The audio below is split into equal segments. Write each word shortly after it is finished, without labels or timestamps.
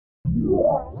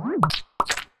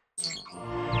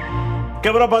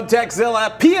Coming up on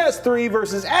Tekzilla, PS3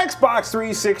 versus Xbox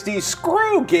 360,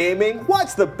 screw gaming,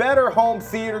 what's the better home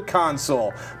theater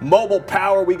console? Mobile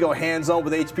power, we go hands-on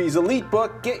with HP's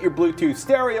EliteBook, get your Bluetooth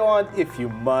stereo on if you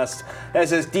must,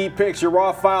 SSD picks, your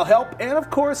raw file help, and of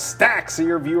course stacks of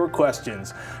your viewer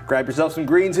questions. Grab yourself some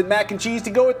greens and mac and cheese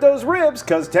to go with those ribs,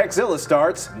 cause Tekzilla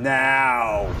starts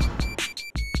now.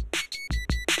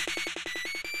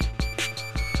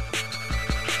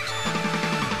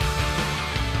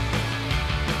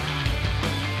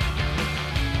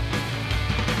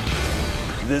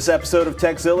 This episode of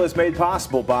Tekzilla is made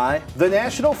possible by the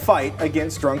national fight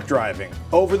against drunk driving.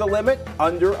 Over the limit,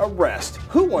 under arrest.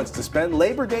 Who wants to spend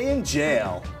Labor Day in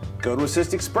jail? Go to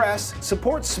Assist Express.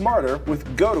 Support smarter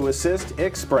with Go to Assist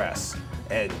Express.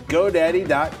 And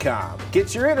GoDaddy.com.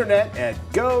 Get your internet at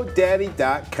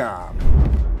GoDaddy.com.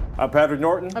 I'm Patrick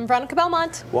Norton. I'm Veronica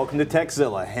Belmont. Welcome to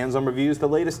Tekzilla, hands-on reviews, the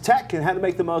latest tech, and how to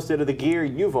make the most out of the gear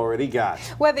you've already got.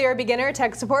 Whether you're a beginner or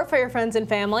tech support for your friends and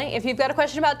family, if you've got a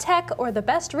question about tech or the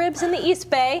best ribs in the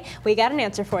East Bay, we got an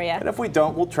answer for you. And if we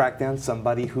don't, we'll track down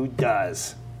somebody who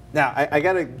does. Now, I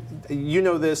gotta, you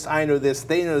know this, I know this,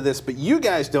 they know this, but you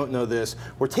guys don't know this.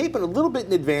 We're taping a little bit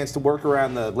in advance to work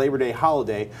around the Labor Day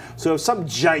holiday, so if some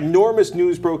ginormous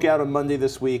news broke out on Monday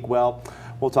this week, well,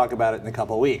 we'll talk about it in a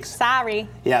couple of weeks. Sorry.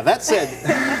 Yeah, that said,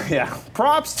 yeah,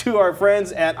 props to our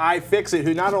friends at iFixit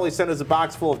who not only sent us a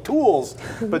box full of tools,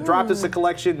 but dropped us a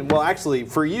collection, well actually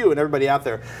for you and everybody out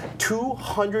there,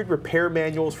 200 repair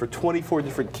manuals for 24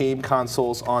 different game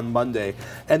consoles on Monday.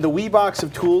 And the wee box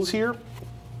of tools here,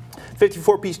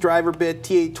 54-piece driver bit,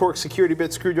 T8 torque security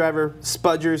bit, screwdriver,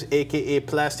 spudgers, aka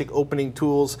plastic opening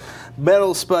tools,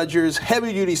 metal spudgers,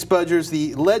 heavy-duty spudgers,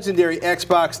 the legendary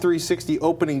Xbox 360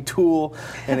 opening tool,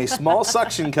 and a small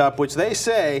suction cup, which they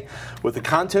say, with the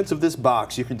contents of this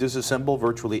box, you can disassemble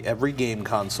virtually every game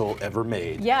console ever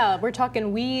made. Yeah, we're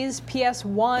talking Wii's,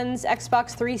 PS1s,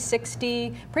 Xbox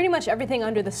 360, pretty much everything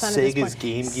under the sun at this point. Sega's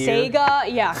Game Gear.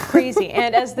 Sega, yeah, crazy.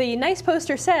 And as the nice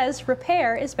poster says,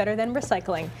 repair is better than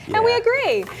recycling. Yeah. And we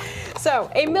agree. So,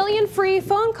 1 million free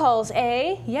phone calls,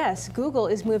 eh? Yes, Google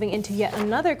is moving into yet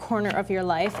another corner of your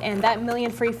life, and that 1 million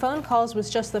free phone calls was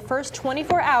just the first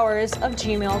 24 hours of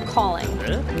Gmail calling.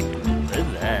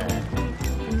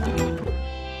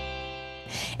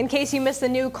 In case you missed the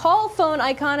new call phone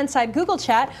icon inside Google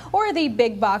Chat, or the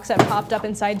big box that popped up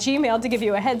inside Gmail to give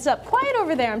you a heads up. Quiet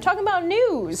over there, I'm talking about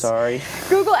news. Sorry.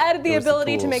 Google added the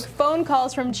ability to make phone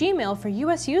calls from Gmail for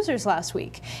US users last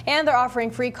week. And they're offering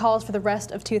free calls for the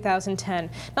rest of 2010.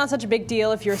 Not such a big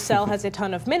deal if your cell has a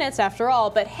ton of minutes after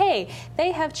all, but hey,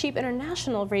 they have cheap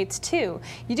international rates too.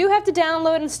 You do have to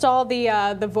download and install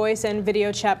the voice and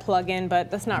video chat plugin, but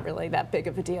that's not really that big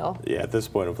of a deal. Yeah, at this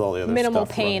point with all the other minimal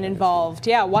stuff pain involved.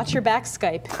 Yeah, watch your back,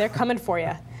 Skype. They're coming for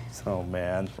you. Oh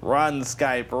man, run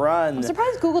Skype, run. I'm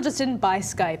surprised Google just didn't buy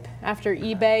Skype after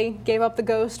eBay gave up the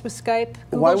ghost with Skype.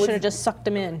 Google should have just sucked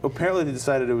them in. Apparently they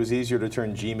decided it was easier to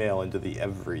turn Gmail into the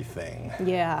everything.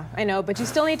 Yeah, I know, but you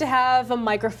still need to have a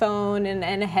microphone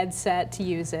and a headset to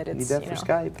use it. It's, need that for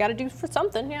Skype. Got to do for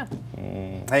something, yeah.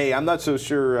 Hey, I'm not so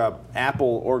sure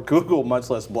Apple or Google, much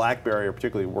less BlackBerry, are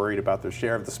particularly worried about their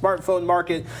share of the smartphone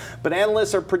market, but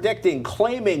analysts are predicting,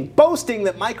 claiming, boasting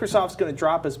that Microsoft's going to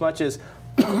drop as much as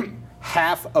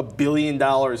 $500 million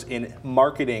in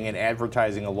marketing and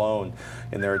advertising alone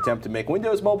in their attempt to make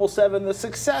Windows Mobile 7 the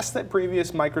success that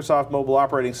previous Microsoft mobile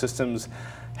operating systems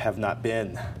have not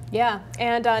been. Yeah,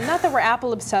 and not that we're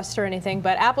Apple obsessed or anything,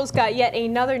 but Apple's got yet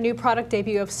another new product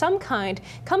debut of some kind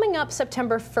coming up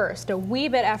September 1st, a wee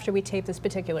bit after we tape this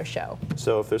particular show.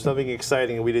 So if there's something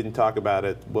exciting and we didn't talk about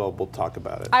it, well, we'll talk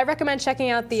about it. I recommend checking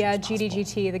out the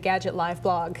GDGT, the Gadget Live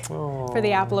blog, for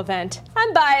the Apple event.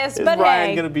 I'm biased, but hey. Is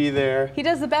Ryan going to be there? He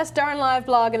does the best darn live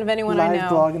blogging of anyone I know.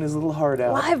 Live blogging his little heart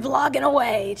out. Live blogging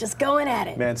away, just going at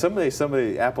it. Man,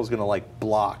 somebody, Apple's going to like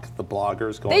block the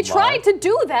bloggers going They tried to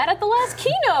do that at the last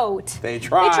keynote. They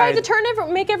tried. They tried to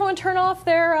make everyone turn off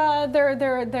their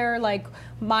like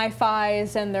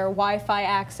MiFis and their Wi-Fi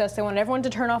access. They wanted everyone to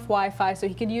turn off Wi-Fi so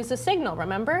he could use the signal.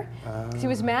 Remember? Because he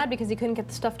was mad because he couldn't get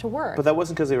the stuff to work. But that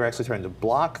wasn't because they were actually trying to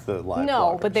block the live bloggers.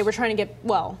 No, but they were trying to get,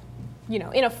 well, you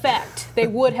know, in effect, they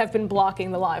would have been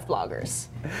blocking the live bloggers.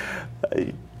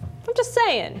 I'm just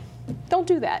saying. Don't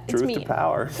do that. It's mean. Truth to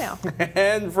power. Yeah.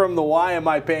 And from the why am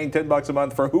I paying $10 a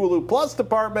month for Hulu Plus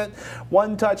department,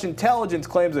 One Touch Intelligence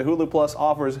claims that Hulu Plus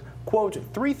offers, quote,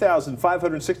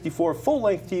 3,564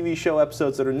 full-length TV show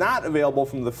episodes that are not available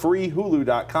from the free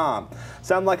Hulu.com.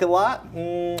 Sound like a lot?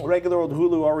 Regular old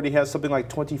Hulu already has something like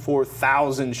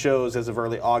 24,000 shows as of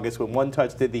early August when One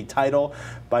Touch did the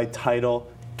title-by-title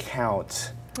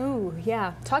count. Ooh,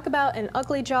 yeah. Talk about an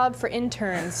ugly job for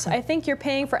interns. I think you're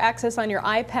paying for access on your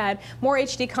iPad, more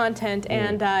HD content,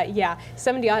 and yeah,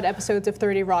 70-odd episodes of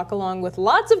 30 Rock, along with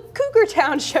lots of Cougar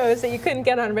Town shows that you couldn't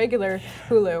get on regular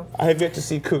Hulu. I have yet to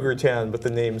see Cougar Town, but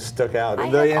the name stuck out. I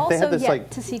they have also had this,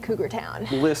 yet to see Cougar Town.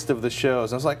 List of the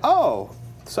shows. I was like, oh,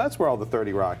 so that's where all the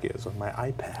 30 Rock is on my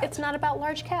iPad. It's not about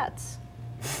large cats.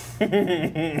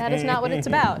 That is not what it's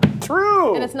about.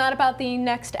 True. And it's not about the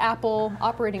next Apple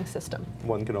operating system.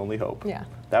 One can only hope. Yeah.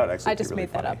 That would actually I just be really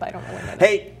made that funny. up. I don't know when that is.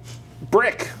 Hey,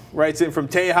 Brick writes in from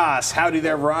Tejas. Howdy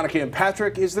there, Veronica and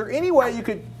Patrick. Is there any way you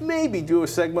could maybe do a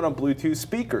segment on Bluetooth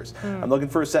speakers? I'm looking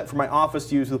for a set for my office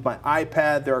to use with my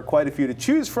iPad. There are quite a few to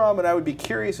choose from, and I would be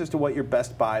curious as to what your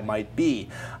best buy might be.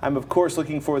 I'm, of course,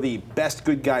 looking for the best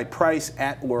good guy price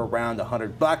at or around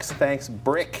 $100. Thanks,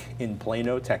 Brick in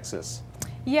Plano, Texas.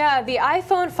 Yeah, the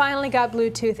iPhone finally got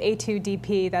Bluetooth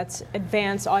A2DP, that's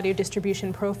Advanced Audio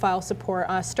Distribution Profile support,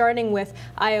 starting with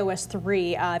iOS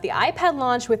 3. The iPad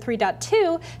launched with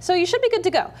 3.2, so you should be good to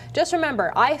go. Just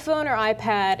remember, iPhone or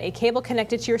iPad, a cable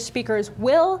connected to your speakers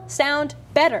will sound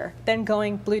better than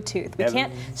going Bluetooth. We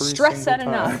can't stress that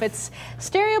enough. It's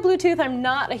stereo Bluetooth I'm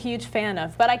not a huge fan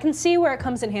of, but I can see where it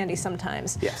comes in handy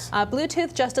sometimes. Yes.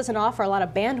 Bluetooth just doesn't offer a lot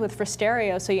of bandwidth for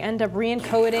stereo, so you end up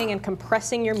re-encoding and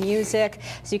compressing your music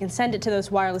so you can send it to those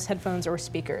wireless headphones or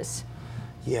speakers.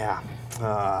 Yeah.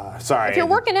 Sorry. If you're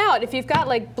working out, if you've got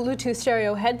like Bluetooth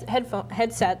stereo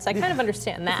headsets, I kind of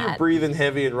understand that. If you're breathing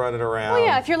heavy and running around. Well,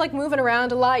 yeah, if you're like moving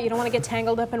around a lot, you don't want to get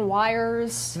tangled up in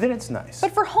wires. Then it's nice.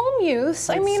 But for home use,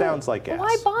 I mean, sounds like gas.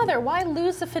 Why bother? Why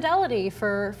lose the fidelity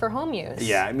for home use?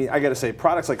 Yeah, I mean, I gotta say,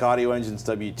 products like Audio Engine's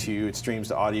W2, it streams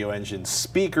to Audio Engine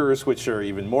speakers, which are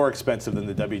even more expensive than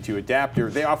the W2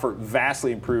 adapter. They offer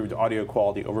vastly improved audio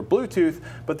quality over Bluetooth,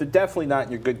 but they're definitely not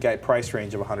in your good guy price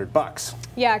range of $100.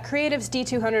 Yeah, Creative's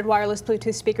D200 wireless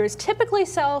Bluetooth speakers typically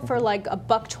sell for like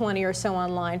 $120 or so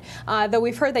online, though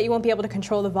we've heard that you won't be able to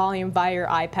control the volume via your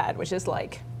iPad, which is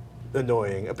like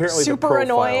annoying. Apparently super the profile's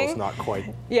annoying. Not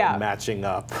quite Yeah. matching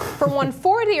up. For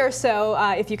 $140 or so,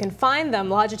 if you can find them,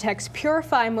 Logitech's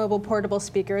Purify mobile portable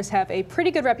speakers have a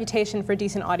pretty good reputation for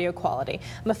decent audio quality.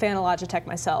 I'm a fan of Logitech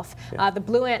myself. Yeah. The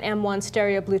Bluant M1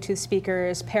 stereo Bluetooth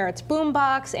speakers, Parrot's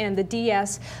Boombox, and the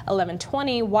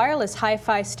DS1120 wireless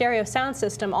hi-fi stereo sound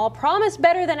system all promise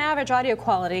better than average audio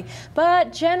quality,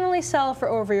 but generally sell for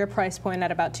over your price point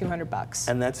at about $200.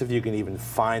 And that's if you can even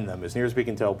find them. As near as we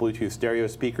can tell, Bluetooth stereo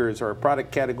speakers are a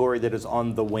product category that is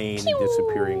on the wane and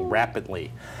disappearing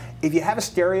rapidly. If you have a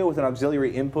stereo with an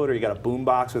auxiliary input or you got a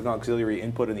boombox with an auxiliary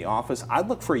input in the office, I'd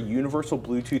look for a universal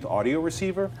Bluetooth audio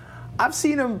receiver. I've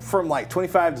seen them from like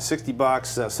 $25 to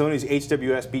 $60. Sony's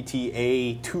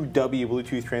HWS-BT-A2W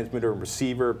Bluetooth transmitter and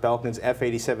receiver, Belkin's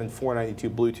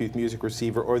F87-492 Bluetooth music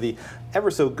receiver, or the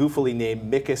ever so goofily named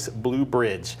Micus Blue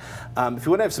Bridge. If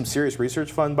you want to have some serious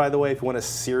research fun, by the way, if you want to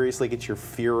seriously get your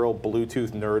feral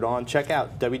Bluetooth nerd on, check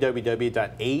out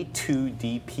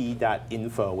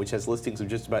www.a2dp.info, which has listings of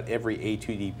just about every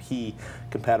A2DP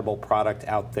compatible product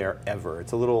out there ever.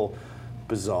 It's a little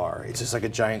bizarre. It's just like a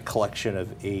giant collection of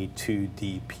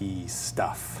A2DP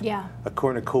stuff. Yeah. A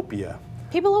cornucopia.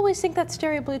 People always think that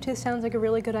stereo Bluetooth sounds like a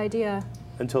really good idea.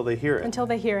 Until they hear it. Until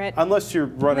they hear it. Unless you're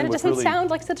running and then it with doesn't really... sound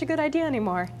like such a good idea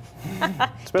anymore.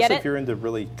 Especially if you're into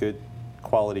really good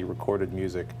quality recorded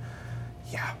music.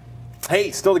 Yeah.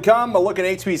 Hey, still to come, a look at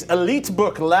HP's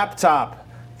EliteBook laptop.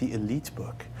 The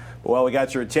EliteBook. But while we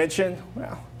got your attention,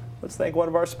 well, let's thank one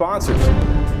of our sponsors.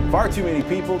 Far too many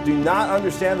people do not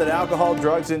understand that alcohol,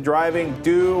 drugs, and driving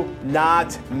do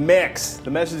not mix.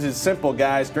 The message is simple,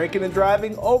 guys. Drinking and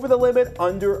driving over the limit,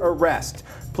 under arrest.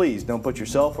 Please don't put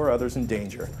yourself or others in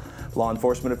danger. Law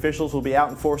enforcement officials will be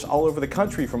out in force all over the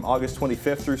country from August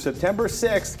 25th through September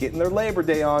 6th, getting their Labor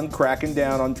Day on, cracking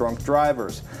down on drunk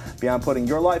drivers. Beyond putting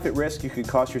your life at risk, you could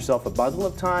cost yourself a bundle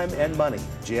of time and money.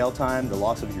 Jail time, the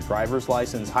loss of your driver's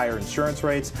license, higher insurance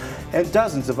rates, and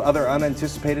dozens of other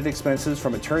unanticipated expenses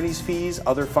from attorney's fees,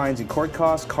 other fines and court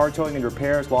costs, car towing and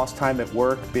repairs, lost time at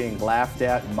work, being laughed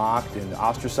at, mocked, and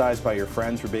ostracized by your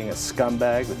friends for being a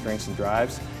scumbag with drinks and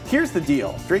drives. Here's the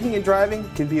deal. Drinking and driving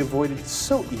can be avoided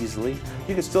so easily.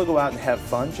 You can still go out and have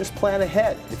fun. Just plan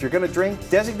ahead. If you're going to drink,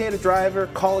 designate a driver,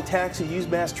 call a taxi, use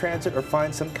mass transit, or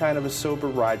find some kind of a sober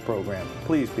ride program.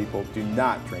 Please, people, do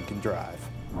not drink and drive.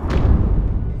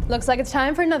 Looks like it's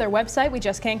time for another website we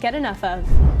just can't get enough of.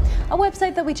 A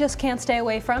website that we just can't stay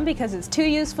away from because it's too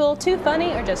useful, too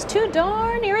funny, or just too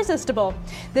darn irresistible.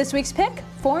 This week's pick,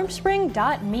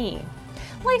 formspring.me.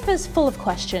 Life is full of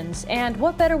questions, and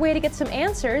what better way to get some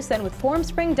answers than with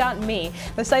Formspring.me,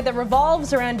 the site that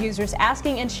revolves around users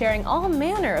asking and sharing all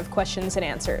manner of questions and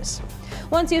answers.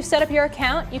 Once you've set up your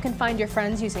account, you can find your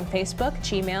friends using Facebook,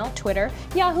 Gmail, Twitter,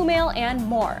 Yahoo Mail, and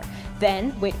more.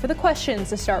 Then, wait for the questions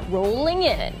to start rolling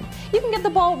in. You can get the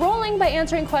ball rolling by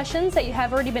answering questions that you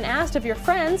have already been asked of your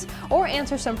friends, or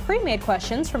answer some pre-made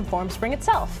questions from Formspring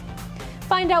itself.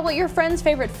 Find out what your friends'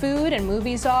 favorite food and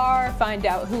movies are, find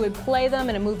out who would play them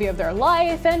in a movie of their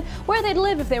life, and where they'd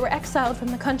live if they were exiled from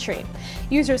the country.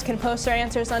 Users can post their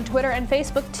answers on Twitter and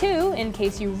Facebook too, in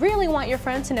case you really want your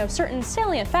friends to know certain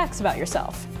salient facts about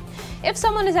yourself. If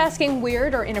someone is asking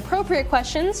weird or inappropriate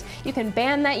questions, you can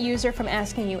ban that user from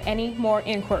asking you any more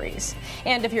inquiries.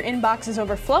 And if your inbox is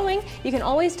overflowing, you can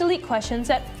always delete questions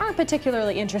that aren't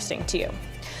particularly interesting to you.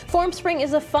 Formspring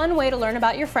is a fun way to learn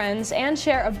about your friends and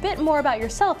share a bit more about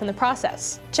yourself in the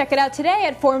process. Check it out today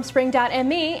at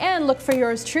formspring.me and look for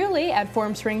yours truly at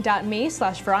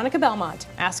formspring.me/Veronica Belmont.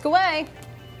 Ask away.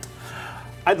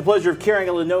 I had the pleasure of carrying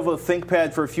a Lenovo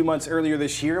ThinkPad for a few months earlier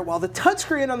this year. While the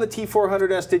touchscreen on the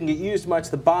T400S didn't get used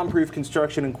much, the bomb-proof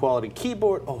construction and quality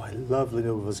keyboard, oh, I love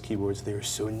Lenovo's keyboards, they're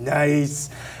so nice.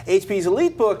 HP's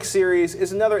EliteBook series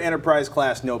is another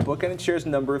enterprise-class notebook, and it shares a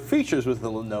number of features with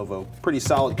the Lenovo. Pretty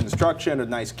solid construction, a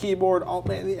nice keyboard,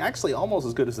 actually almost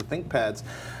as good as the ThinkPads.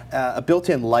 A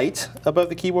built-in light above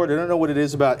the keyboard. I don't know what it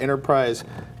is about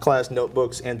enterprise-class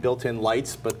notebooks and built-in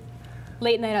lights, but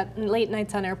Late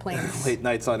nights on airplanes. Late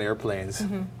nights on airplanes.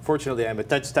 Fortunately, I'm a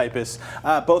touch typist.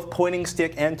 Both pointing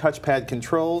stick and touchpad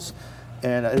controls.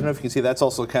 And I don't know if you can see, that's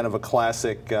also kind of a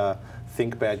classic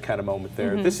ThinkPad kind of moment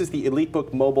there. This is the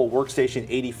EliteBook Mobile Workstation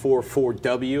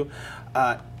 84-4W.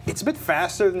 It's a bit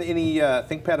faster than any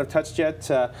ThinkPad I've touched yet.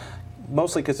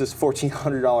 Mostly because this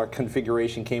 $1,400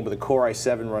 configuration came with a Core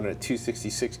i7 running at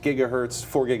 266 gigahertz,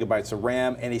 4 gigabytes of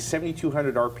RAM, and a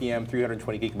 7,200 RPM,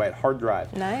 320 gigabyte hard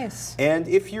drive. Nice. And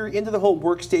if you're into the whole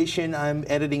workstation, I'm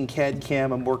editing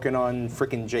CAD/CAM, I'm working on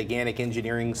frickin' gigantic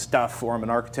engineering stuff, or I'm an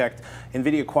architect,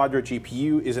 NVIDIA Quadro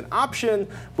GPU is an option,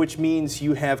 which means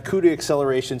you have CUDA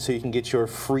acceleration so you can get your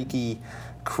freaky,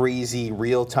 crazy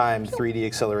real-time 3D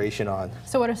acceleration on.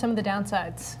 So what are some of the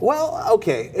downsides? Well,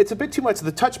 okay, it's a bit too much.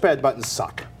 The touchpad buttons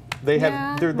suck. They're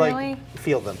really? like,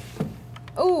 feel them.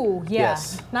 Ooh, yeah.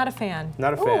 Yes. Not a fan.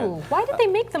 Not a fan. Ooh, why did they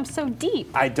make them so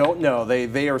deep? I don't know.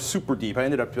 They are super deep. I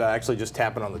ended up actually just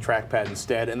tapping on the trackpad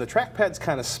instead, and the trackpad's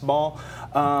kind of small.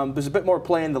 There's a bit more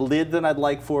play in the lid than I'd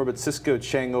like for, but Cisco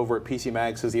Cheng over at PC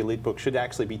Mag says the EliteBook should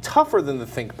actually be tougher than the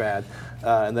ThinkPad,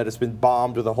 and that it's been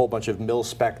bombed with a whole bunch of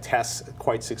mil-spec tests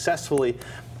quite successfully.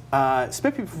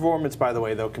 Spiffy performance, by the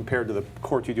way, though, compared to the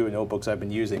Core 2 Duo notebooks I've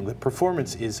been using, the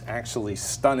performance is actually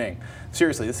stunning.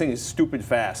 Seriously, this thing is stupid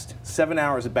fast. 7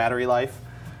 hours of battery life,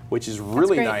 which is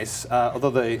really nice. Although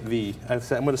I'm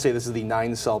going to say this is the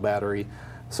 9-cell battery,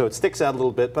 so it sticks out a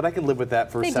little bit, but I can live with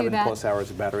that for 7+ hours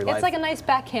of battery life. It's like a nice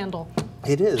back handle.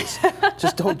 It is.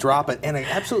 Just don't drop it. And an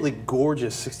absolutely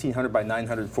gorgeous 1600 by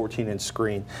 900 14-inch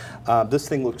screen. This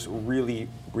thing looks really,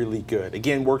 really good.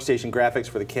 Again, workstation graphics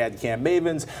for the CAD/CAM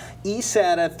mavens,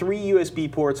 eSATA, 3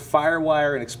 USB ports,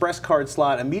 FireWire, an express card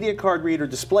slot, a media card reader,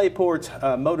 display ports,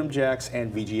 modem jacks,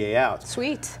 and VGA out.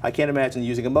 Sweet. I can't imagine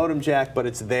using a modem jack, but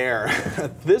it's there.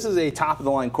 This is a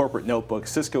top-of-the-line corporate notebook.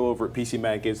 Cisco over at PC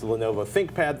Mag gives the Lenovo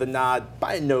ThinkPad the nod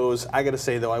by a nose. I got to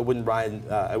say though, I wouldn't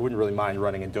really mind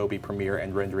running Adobe Premiere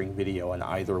and rendering video on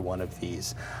either one of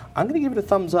these. I'm going to give it a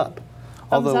thumbs up.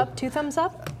 Thumbs up? 2 thumbs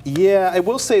up? Yeah, I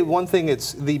will say one thing.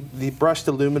 It's the brushed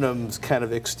aluminum's kind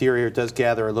of exterior does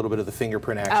gather a little bit of the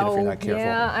fingerprint action if you're not careful.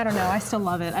 Yeah, I don't know. I still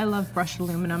love it. I love brushed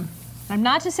aluminum. I'm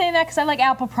not just saying that because I like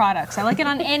Apple products. I like it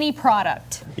on any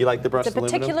product. You like the brushed aluminum?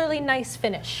 It's a particularly nice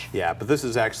finish. Yeah, but this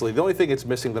is actually, the only thing it's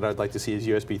missing that I'd like to see is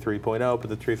USB 3.0, but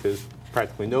the truth is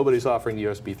practically nobody's offering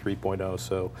USB 3.0 ,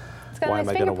 so why am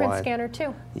I going to whine? It's got a nice fingerprint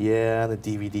scanner too. Yeah, the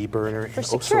DVD burner. For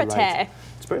security. So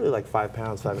it's barely like 5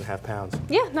 pounds, 5.5 pounds.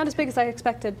 Yeah, not as big as I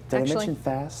expected, Did actually. I mention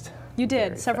fast? You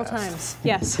did, several times,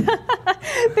 yes.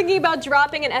 Thinking about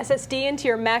dropping an SSD into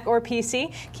your Mac or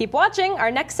PC? Keep watching,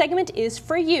 our next segment is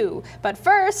for you. But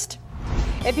first,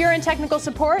 if you're in technical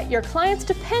support, your clients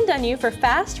depend on you for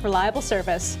fast, reliable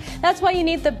service. That's why you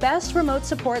need the best remote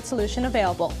support solution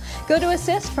available.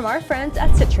 GoToAssist from our friends at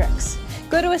Citrix.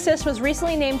 GoToAssist was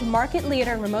recently named market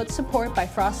leader in remote support by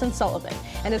Frost & Sullivan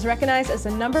and is recognized as the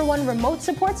 #1 remote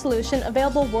support solution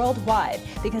available worldwide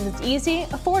because it's easy,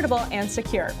 affordable, and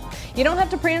secure. You don't have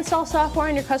to pre-install software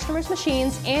on your customers'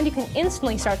 machines, and you can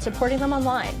instantly start supporting them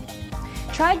online.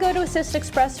 Try GoToAssist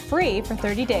Express free for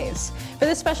 30 days. For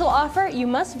this special offer, you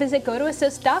must visit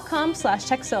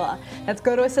gotoassist.com/Tekzilla. That's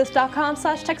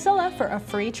gotoassist.com/Tekzilla for a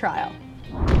free trial.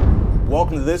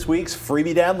 Welcome to this week's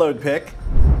freebie download pick,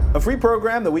 a free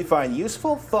program that we find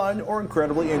useful, fun, or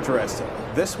incredibly interesting.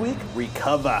 This week,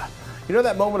 Recuva. You know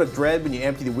that moment of dread when you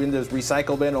empty the Windows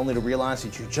recycle bin only to realize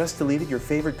that you just deleted your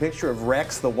favorite picture of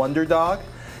Rex the Wonder Dog?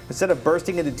 Instead of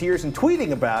bursting into tears and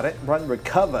tweeting about it, run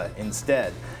Recuva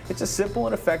instead. It's a simple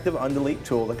and effective undelete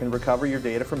tool that can recover your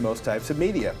data from most types of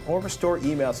media, or restore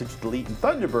emails that you delete in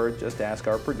Thunderbird. Just ask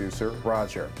our producer,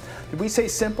 Roger. Did we say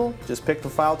simple? Just pick the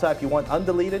file type you want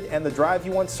undeleted and the drive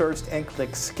you want searched and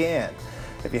click scan.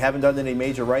 If you haven't done any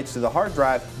major writes to the hard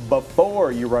drive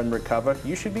before you run Recuva,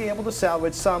 you should be able to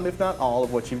salvage some, if not all,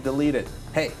 of what you've deleted.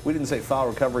 Hey, we didn't say file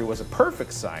recovery was a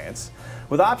perfect science.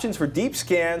 With options for deep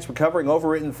scans, recovering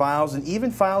overwritten files, and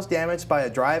even files damaged by a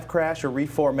drive crash or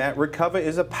reformat, Recuva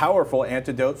is a powerful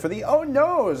antidote for the oh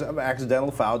no's of accidental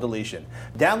file deletion.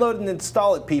 Download and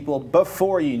install it, people,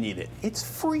 before you need it. It's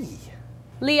free.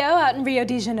 Leo out in Rio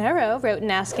de Janeiro wrote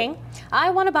in asking, I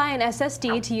want to buy an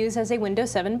SSD to use as a Windows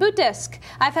 7 boot disk.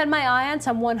 I've had my eye on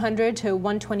some 100 to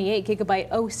 128 gigabyte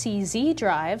OCZ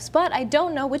drives, but I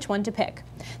don't know which one to pick.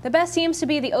 The best seems to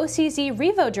be the OCZ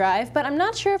Revo drive, but I'm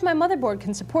not sure if my motherboard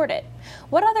can support it.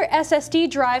 What other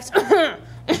SSD drives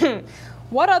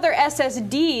What other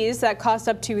SSDs that cost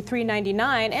up to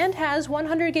 $399 and has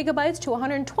 100 gigabytes to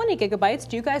 120 gigabytes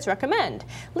do you guys recommend?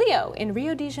 Leo in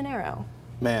Rio de Janeiro.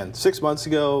 Man, 6 months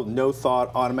ago, no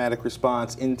thought, automatic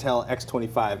response, Intel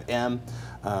X25M.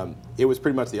 It was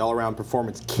pretty much the all-around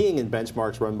performance king in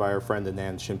benchmarks run by our friend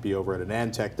Anand Shimpi over at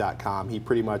anandtech.com. He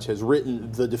pretty much has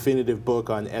written the definitive book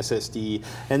on SSD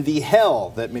and the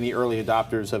hell that many early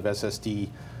adopters of SSD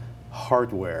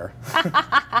hardware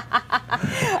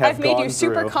I've made you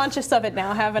super conscious of it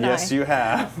now, haven't I? Yes, you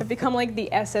have. I've become like the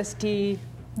SSD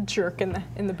jerk in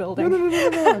the building.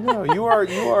 No.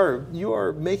 You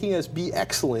are making us be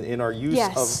excellent in our use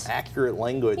of accurate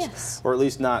language, or at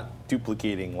least not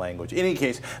duplicating language. In any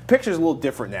case, the picture's a little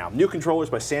different now. New controllers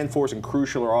by SandForce and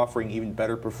Crucial are offering even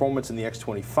better performance than the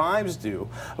X25s do.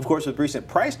 Of course, with recent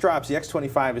price drops, the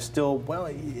X25 is still, well,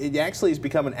 it actually has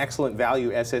become an excellent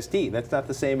value SSD. That's not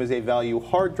the same as a value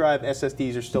hard drive.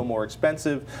 SSDs are still more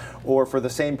expensive, or for the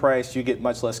same price, you get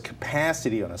much less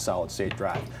capacity on a solid-state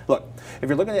drive. Look, if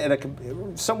you're looking at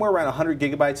somewhere around 100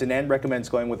 gigabytes, Anand recommends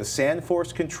going with a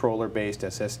SandForce controller-based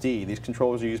SSD. These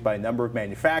controllers are used by a number of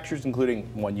manufacturers, including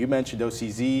one you mentioned,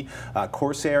 OCZ,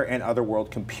 Corsair, and Otherworld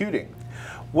Computing.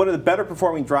 One of the better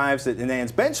performing drives that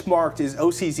Anand's benchmarked is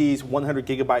OCZ's 100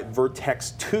 gigabyte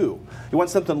Vertex 2. You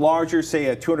want something larger, say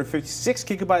a 256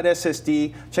 gigabyte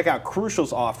SSD, check out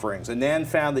Crucial's offerings. Anand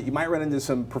found that you might run into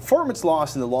some performance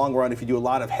loss in the long run if you do a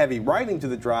lot of heavy writing to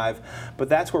the drive, but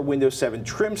that's where Windows 7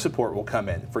 trim support will come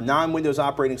in. For non-Windows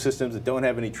operating systems that don't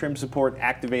have any trim support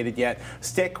activated yet,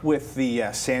 stick with the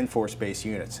SandForce-based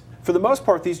units. For the most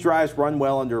part, these drives run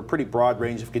well under a pretty broad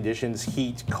range of conditions: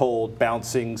 heat, cold,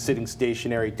 bouncing, sitting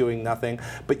stationary, doing nothing.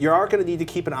 But you are going to need to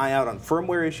keep an eye out on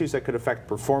firmware issues that could affect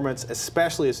performance,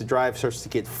 especially as the drive starts to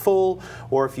get full,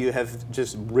 or if you have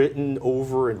just written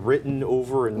over and written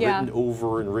over and written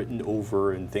over and written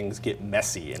over, and things get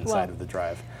messy inside of the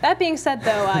drive. That being said,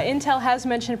 though, Intel has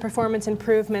mentioned performance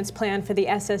improvements planned for the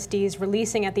SSDs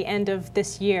releasing at the end of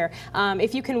this year.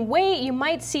 If you can wait, you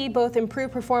might see both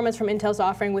improved performance from Intel's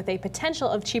offering with a potential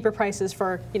of cheaper prices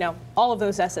for, you know, all of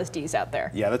those SSDs out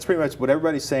there. Yeah, that's pretty much what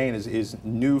everybody's saying is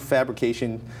new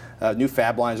fabrication, new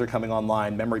fab lines are coming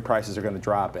online, memory prices are going to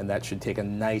drop, and that should take a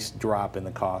nice drop in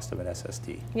the cost of an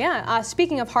SSD. Yeah,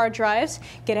 speaking of hard drives,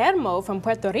 Guillermo from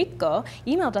Puerto Rico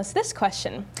emailed us this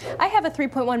question. I have a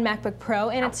 3.1 MacBook Pro,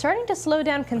 and it's starting to slow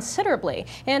down considerably,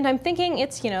 and I'm thinking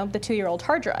it's, you know, the 2-year-old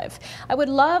hard drive. I would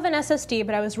love an SSD,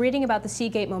 but I was reading about the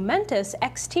Seagate Momentus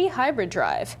XT hybrid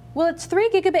drive. Will its 3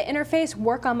 gigabit interface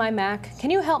work on my Mac? Can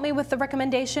you help me with the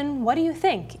recommendation? What do you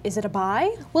think? Is it a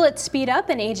buy? Will it speed up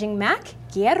an aging Mac?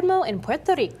 Guillermo in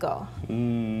Puerto Rico.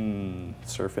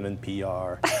 Surfing in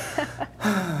PR.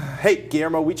 Hey,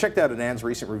 Guillermo, we checked out Anand's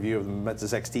recent review of the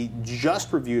Momentus XT,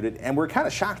 just reviewed it, and we're kind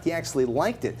of shocked he actually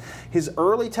liked it. His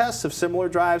early tests of similar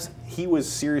drives, he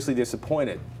was seriously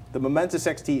disappointed. The Momentus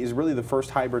XT is really the first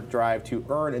hybrid drive to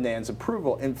earn Anand's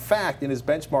approval. In fact, in his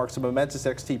benchmarks, the Momentus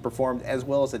XT performed as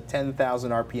well as a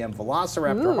 10,000 RPM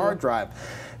Velociraptor hard drive.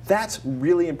 That's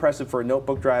really impressive for a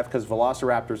notebook drive because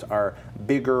Velociraptors are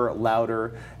bigger,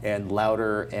 louder, and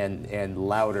louder than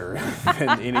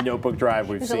any notebook drive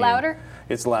we've seen. Is it louder?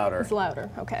 It's louder. It's louder,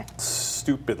 okay.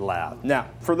 stupid loud. Now,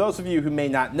 for those of you who may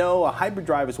not know, a hybrid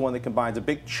drive is one that combines a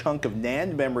big chunk of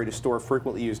NAND memory to store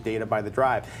frequently used data by the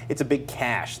drive. It's a big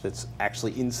cache that's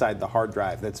actually inside the hard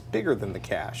drive that's bigger than the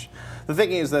cache. The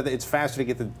thing is that it's faster to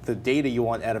get the data you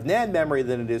want out of NAND memory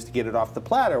than it is to get it off the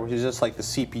platter, which is just like the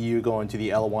CPU going to the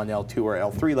L1, L2, or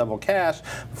L3 level cache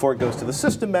before it goes to the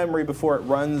system memory, before it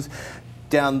runs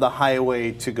down the highway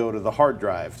to go to the hard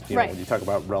drive, you know, when you talk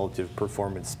about relative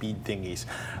performance speed thingies.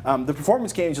 The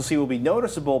performance gains you'll see will be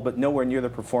noticeable, but nowhere near the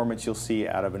performance you'll see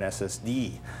out of an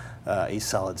SSD, a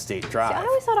solid-state drive. See, I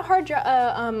always thought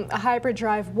a hybrid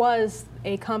drive was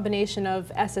a combination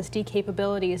of SSD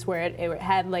capabilities where it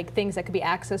had like things that could be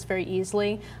accessed very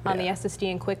easily on the SSD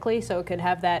and quickly, so it could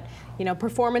have that, you know,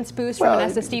 performance boost from an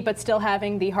SSD, but still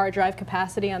having the hard drive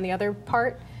capacity on the other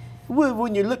part. Well,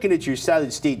 when you're looking at your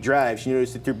solid-state drives, you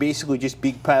notice that they're basically just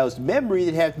big piles of memory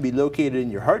that have to be located in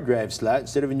your hard drive slot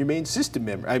instead of in your main system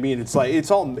memory. I mean, it's like,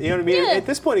 it's all, you know what I mean? At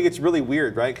this point, it gets really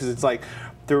weird, right? Because it's like,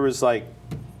 there was like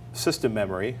system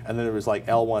memory, and then there was like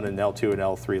L1 and L2 and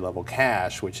L3 level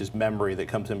cache, which is memory that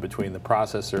comes in between the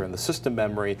processor and the system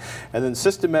memory, and then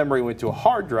system memory went to a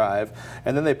hard drive,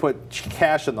 and then they put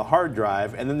cache on the hard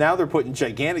drive, and then now they're putting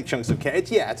gigantic chunks of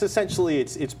cache. It's essentially,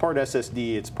 it's part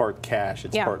SSD, it's part cache,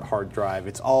 it's part hard drive,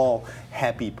 it's all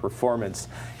happy performance.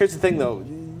 Here's the thing though,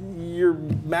 your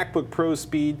MacBook Pro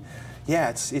speed,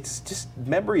 it's just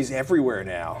memory's everywhere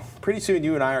now. Pretty soon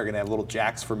you and I are gonna have little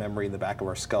jacks for memory in the back of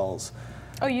our skulls.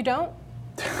 Oh, you don't?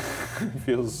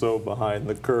 Feels so behind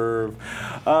the curve.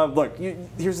 Look,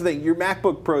 here's the thing. Your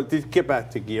MacBook Pro, to get back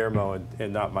to Guillermo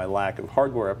and not my lack of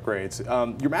hardware upgrades,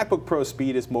 your MacBook Pro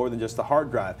speed is more than just the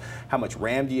hard drive. How much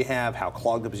RAM do you have? How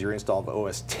clogged up is your install of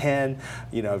OS X?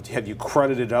 You know, have you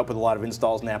crudted it up with a lot of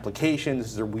installs and applications?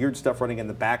 Is there weird stuff running in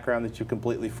the background that you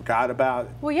completely forgot about?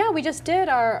 Well, yeah, we just did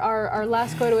our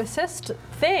last Go to Assist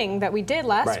thing that we did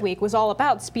last week was all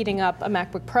about speeding up a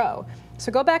MacBook Pro. So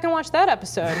go back and watch that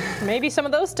episode. Maybe some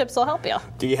of those tips will help you.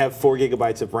 Do you have 4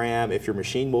 gigabytes of RAM? If your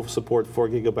machine will support 4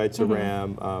 gigabytes of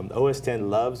RAM, OS X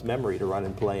loves memory to run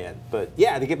and play in. But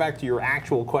yeah, to get back to your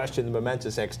actual question, the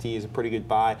Momentus XT is a pretty good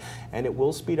buy, and it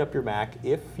will speed up your Mac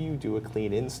if you do a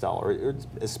clean install, or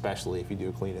especially if you do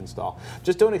a clean install.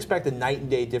 Just don't expect a night and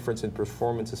day difference in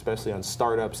performance, especially on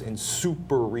startups and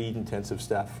super read-intensive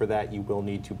stuff. For that, you will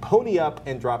need to pony up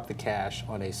and drop the cache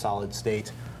on a solid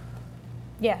state.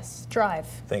 Yes, drive.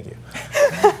 Thank you.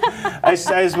 I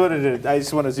just wanted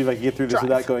to see if I could get through this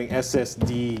without going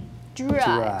SSD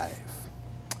drive.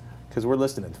 Because we're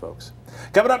listening, folks.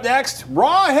 Coming up next,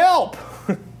 raw help.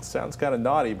 Sounds kind of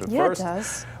naughty, but first,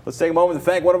 let's take a moment to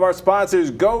thank one of our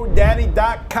sponsors,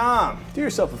 GoDaddy.com. Do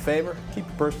yourself a favor, keep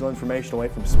your personal information away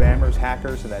from spammers,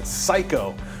 hackers, and that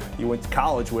psycho you went to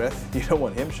college with. You don't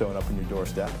want him showing up on your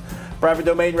doorstep. Private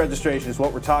domain registration is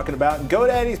what we're talking about. And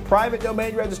GoDaddy's private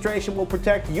domain registration will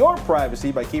protect your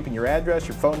privacy by keeping your address,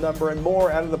 your phone number, and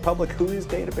more out of the public Whois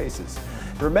databases.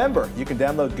 Remember, you can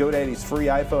download GoDaddy's free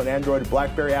iPhone, Android, and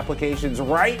BlackBerry applications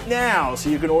right now, so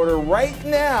you can order right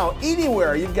now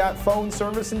anywhere you've got phone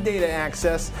service and data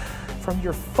access from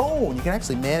your phone. You can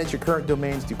actually manage your current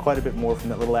domains, do quite a bit more from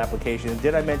that little application. And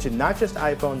did I mention not just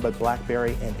iPhone, but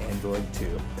BlackBerry and Android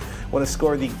too? Want to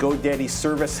score the GoDaddy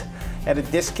service at a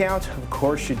discount? Of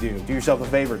course you do. Do yourself a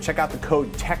favor. Check out the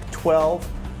code TECH12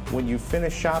 when you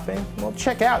finish shopping. Well,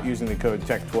 check out using the code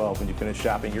TECH12 when you finish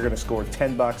shopping. You're going to score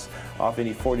 $10 off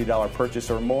any $40 purchase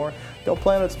or more. Don't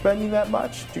plan on spending that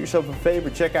much? Do yourself a favor.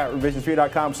 Check out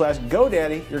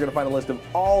revision3.com/GoDaddy. You're going to find a list of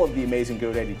all of the amazing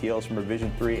GoDaddy deals from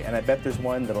Revision 3, and I bet there's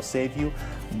one that'll save you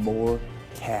more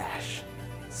cash.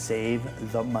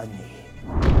 Save the money.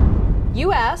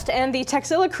 You asked, and the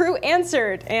Tekzilla crew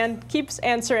answered, and keeps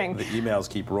answering. The emails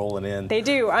keep rolling in. They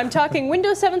do. I'm talking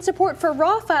Windows 7 support for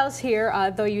RAW files here,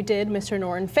 though you did, Mr.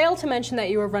 Norton, fail to mention that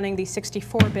you were running the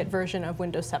 64-bit version of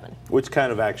Windows 7. Which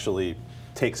kind of actually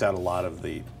takes out a lot of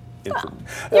the information.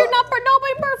 You're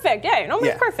nobody's perfect. Yeah,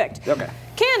 nobody's perfect. Okay.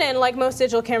 Canon, like most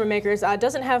digital camera makers,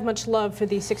 doesn't have much love for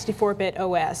the 64-bit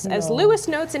OS. No. As Lewis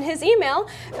notes in his email,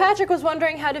 Patrick was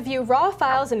wondering how to view RAW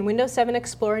files in Windows 7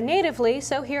 Explorer natively,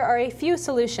 so here are a few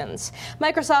solutions.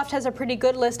 Microsoft has a pretty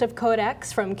good list of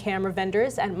codecs from camera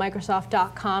vendors at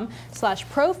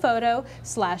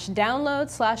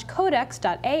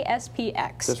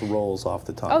microsoft.com/profoto/download/codecs.aspx. This rolls off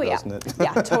the tongue, doesn't it?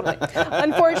 Yeah, totally.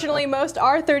 Unfortunately, most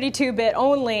are 32-bit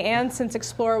only, And since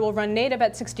Explorer will run native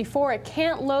at 64, it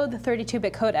can't load the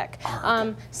 32-bit codec.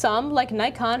 Some, like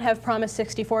Nikon, have promised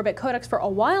 64-bit codecs for a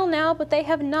while now, but they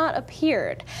have not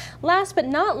appeared. Last but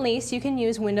not least, you can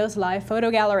use Windows Live Photo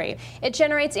Gallery. It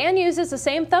generates and uses the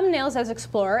same thumbnails as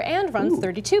Explorer and runs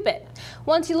 32-bit.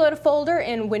 Once you load a folder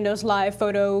in Windows Live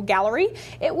Photo Gallery,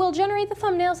 it will generate the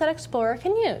thumbnails that Explorer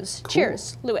can use. Cool.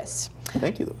 Cheers, Lewis.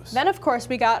 Thank you, Lewis. Then, of course,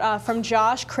 we got from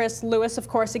Josh, Chris, Lewis, of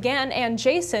course, again, and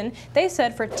Jason. They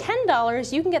said for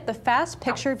 $10, you can get the Fast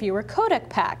Picture Viewer Codec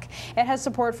Pack. It has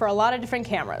support for a lot of different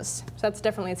cameras. So that's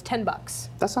definitely, it's $10.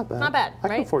 That's not bad. Not bad, I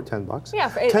right? can afford $10. Yeah,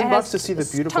 $10 to see the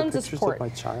beautiful pictures of my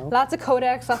child. Lots of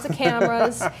codecs, lots of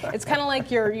cameras. It's kind of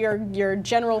like your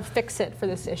general fix-it for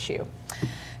this issue.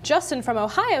 Justin from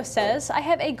Ohio says, I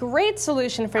have a great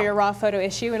solution for your raw photo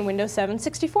issue in Windows 7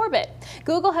 64-bit.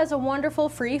 Google has a wonderful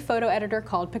free photo editor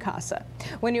called Picasa.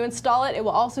 When you install it, it will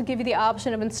also give you the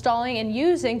option of installing and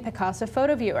using Picasa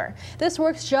Photo Viewer. This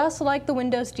works just like the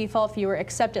Windows default viewer,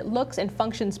 except it looks and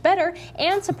functions better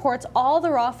and supports all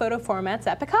the raw photo formats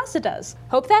that Picasa does.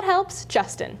 Hope that helps,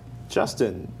 Justin.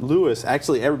 Justin, Lewis,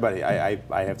 actually everybody, I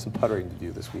have some puttering to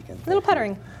do this weekend. Little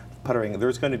puttering.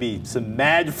 There's going to be some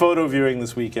mad photo viewing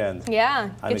this weekend.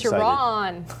 Yeah, I'm get your raw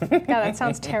on. God, that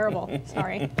sounds terrible.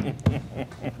 Sorry.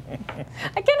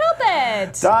 I can't help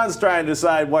it. Don's trying to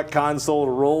decide what console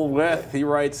to roll with. He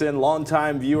writes in,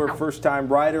 longtime viewer, first-time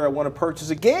writer, I want to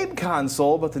purchase a game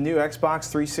console, but the new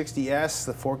Xbox 360S,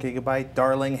 the 4GB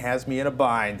darling, has me in a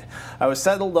bind. I was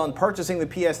settled on purchasing the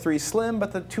PS3 Slim,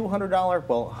 but the $200,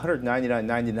 well,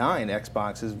 $199.99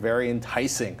 Xbox is very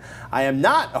enticing. I am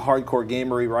not a hardcore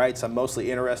gamer, he writes. I'm mostly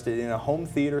interested in a home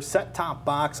theater set-top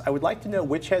box. I would like to know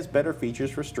which has better features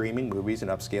for streaming movies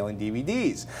and upscaling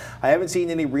DVDs. I haven't seen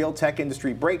any real tech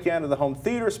industry breakdown of the home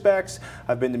theater specs.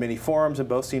 I've been to many forums and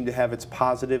both seem to have its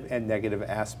positive and negative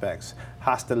aspects.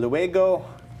 Hasta luego.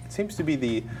 Seems to be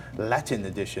the Latin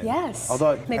edition. Yes.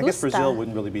 Although I guess Brazil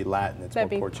wouldn't really be Latin, it's more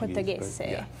Portuguese.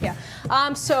 Yeah.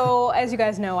 So as you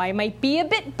guys know, I might be a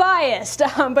bit biased,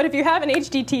 but if you have an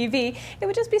HD TV, it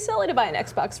would just be silly to buy an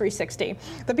Xbox 360.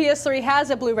 The PS3 has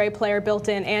a Blu-ray player built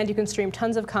in, and you can stream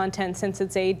tons of content since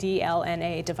it's a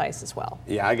DLNA device as well.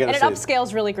 Yeah, I gotta say. And it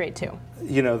upscales really great too.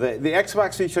 You know, the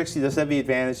Xbox 360 does have the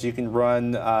advantage you can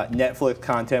run Netflix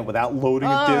content without loading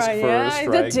a disc first,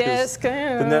 right? The disc. The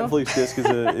Netflix disc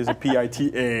is a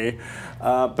PITA.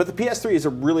 But the PS3 is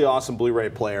a really awesome Blu-ray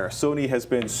player. Sony has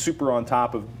been super on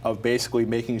top of basically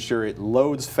making sure it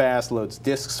loads fast, loads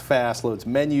discs fast, loads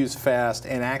menus fast,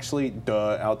 and actually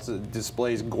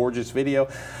displays gorgeous video.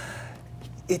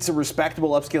 It's a respectable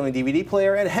upscaling DVD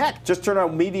player, and heck, just turn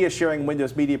on media sharing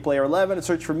Windows Media Player 11 and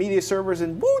search for media servers,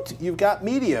 and woot, you've got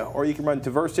media. Or you can run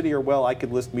Diversity, or well, I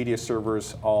could list media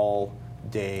servers all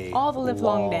day all the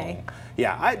live-long day.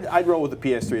 Yeah, I'd roll with the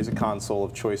PS3 as a console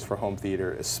of choice for home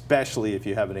theater, especially if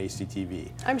you have an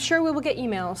HDTV. I'm sure we will get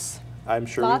emails. I'm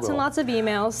sure we will. Lots and lots of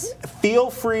emails.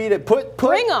 Feel free to put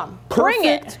bring them. Bring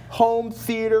it. Home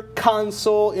theater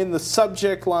console in the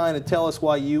subject line and tell us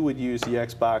why you would use the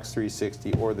Xbox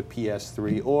 360 or the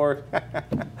PS3 or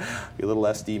you little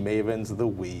SD mavens, the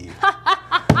Wii.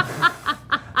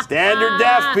 Standard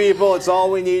def, people. It's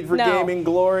all we need for gaming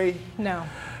glory. No.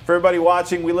 For everybody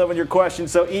watching, we live on your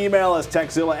questions, so email us,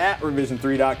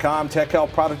 Tekzilla@revision3.com. Tech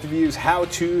help, product reviews,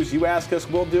 how-tos. You ask us,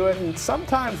 we'll do it, and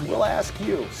sometimes we'll ask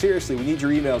you. Seriously, we need your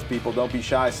emails, people. Don't be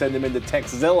shy. Send them into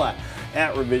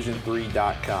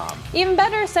Tekzilla@revision3.com. Even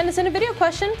better, send us in a video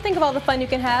question. Think of all the fun you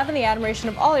can have and the admiration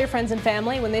of all your friends and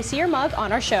family when they see your mug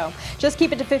on our show. Just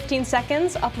keep it to 15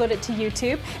 seconds, upload it to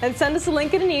YouTube, and send us a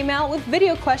link in an email with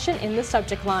video question in the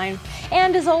subject line.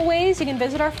 And as always, you can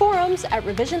visit our forums at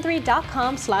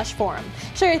revision3.com/forum.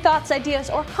 Share your thoughts, ideas,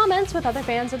 or comments with other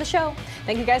fans of the show.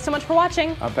 Thank you guys so much for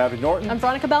watching. I'm Patrick Norton. I'm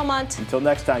Veronica Belmont. Until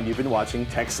next time, you've been watching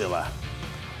Tekzilla.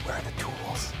 Where are the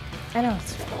tools? I know.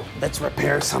 Let's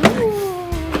repair something.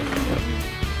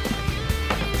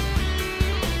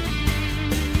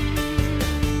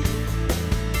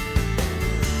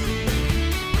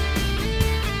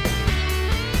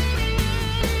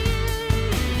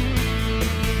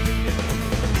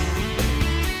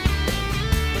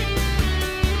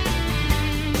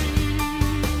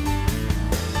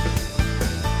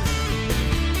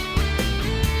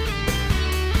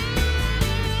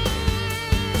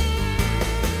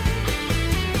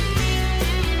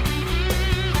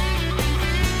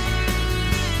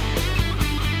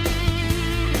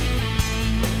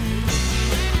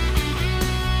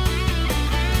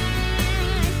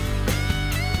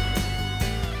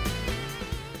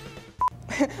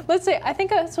 Let's say, I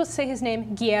think I'm supposed to say his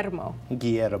name, Guillermo.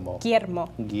 Guillermo. Guillermo.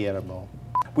 Guillermo.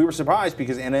 We were surprised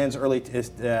because NN's early...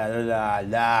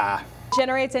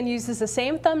 Generates and uses the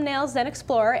same thumbnails than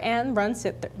Explorer and runs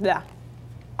it through. Yeah.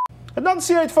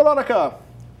 Enunciate, Veronica.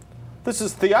 This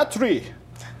is theatry.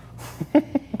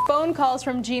 Phone calls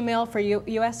from Gmail for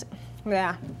US.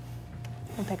 Yeah.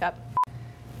 I'll pick up.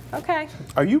 Okay.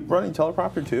 Are you running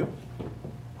teleprompter too?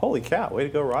 Holy cow, way to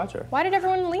go, Roger. Why did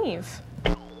everyone leave?